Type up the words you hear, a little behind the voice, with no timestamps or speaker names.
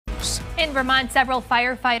In Vermont, several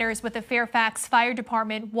firefighters with the Fairfax Fire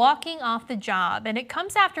Department walking off the job, and it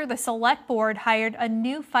comes after the select board hired a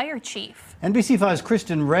new fire chief. NBC5's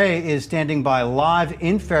Kristen Ray is standing by live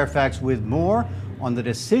in Fairfax with more on the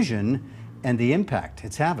decision and the impact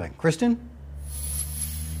it's having. Kristen?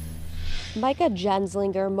 Micah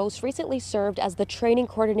Jenslinger most recently served as the training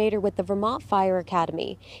coordinator with the Vermont Fire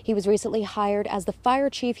Academy. He was recently hired as the fire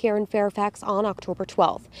chief here in Fairfax on October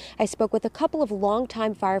 12th. I spoke with a couple of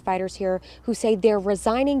longtime firefighters here who say they're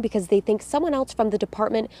resigning because they think someone else from the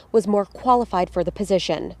department was more qualified for the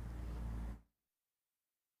position.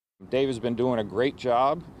 Dave has been doing a great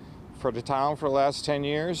job for the town for the last 10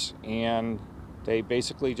 years, and they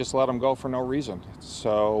basically just let him go for no reason.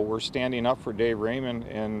 So we're standing up for Dave Raymond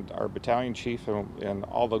and our battalion chief and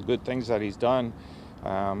all the good things that he's done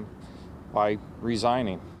by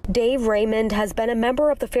resigning. Dave Raymond has been a member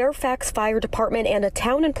of the Fairfax Fire Department and a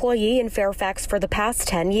town employee in Fairfax for the past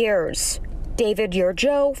 10 years. David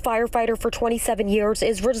Joe, firefighter for 27 years,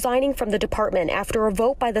 is resigning from the department after a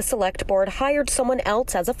vote by the select board hired someone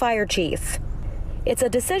else as a fire chief. It's a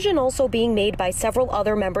decision also being made by several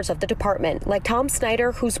other members of the department, like Tom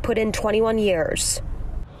Snyder, who's put in 21 years.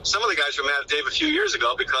 Some of the guys were mad at Dave a few years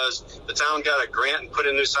ago because the town got a grant and put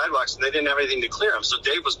in new sidewalks and they didn't have anything to clear them. So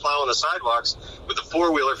Dave was plowing the sidewalks with a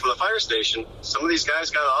four-wheeler from the fire station. Some of these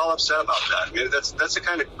guys got all upset about that. I mean, that's the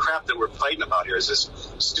kind of crap that we're fighting about here, is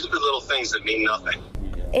just stupid little things that mean nothing.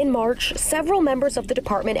 In March, several members of the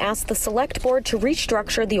department asked the select board to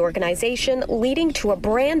restructure the organization, leading to a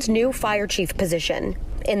brand new fire chief position.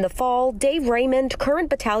 In the fall, Dave Raymond, current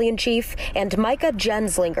battalion chief, and Micah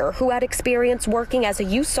Jenslinger, who had experience working as a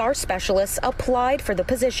USAR specialist, applied for the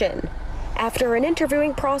position. After an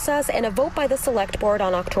interviewing process and a vote by the select board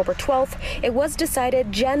on October 12th, it was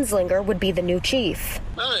decided Jenslinger would be the new chief.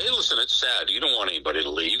 Listen, it's sad. You don't want anybody to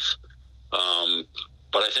leave.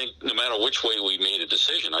 But I think no matter which way we made a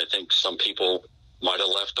decision, I think some people might have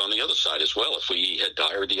left on the other side as well if we had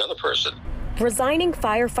hired the other person. Resigning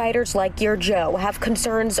firefighters like Joe have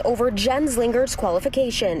concerns over Jenslinger's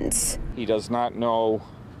qualifications. He does not know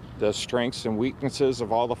the strengths and weaknesses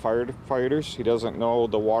of all the firefighters. He doesn't know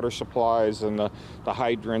the water supplies and the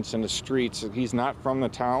hydrants and the streets. He's not from the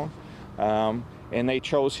town. And they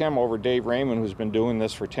chose him over Dave Raymond, who's been doing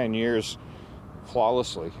this for 10 years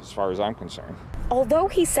flawlessly, as far as I'm concerned. Although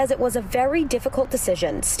he says it was a very difficult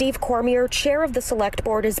decision, Steve Cormier, chair of the select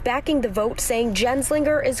board, is backing the vote, saying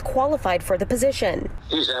Jenslinger is qualified for the position.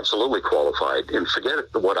 He's absolutely qualified, and forget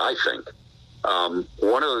what I think.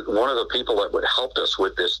 One of the people that would help us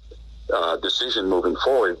with this decision moving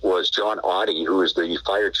forward was John Audie, who is the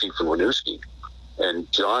fire chief in Winooski.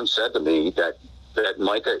 And John said to me that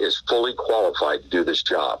Micah is fully qualified to do this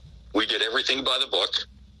job. We did everything by the book.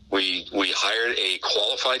 We hired a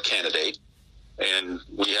qualified candidate, and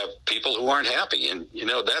we have people who aren't happy. And,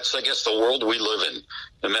 that's, I guess, the world we live in.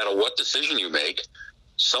 No matter what decision you make,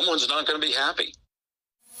 someone's not going to be happy.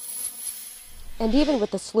 And even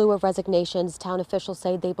with the slew of resignations, town officials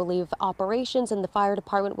say they believe operations in the fire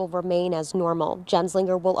department will remain as normal.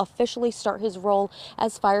 Jenslinger will officially start his role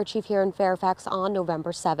as fire chief here in Fairfax on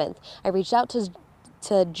November 7th. I reached out to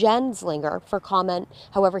Jenslinger for comment.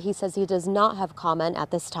 However, he says he does not have comment at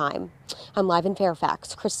this time. I'm live in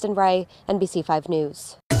Fairfax. Kristen Ray, NBC5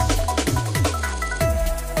 News.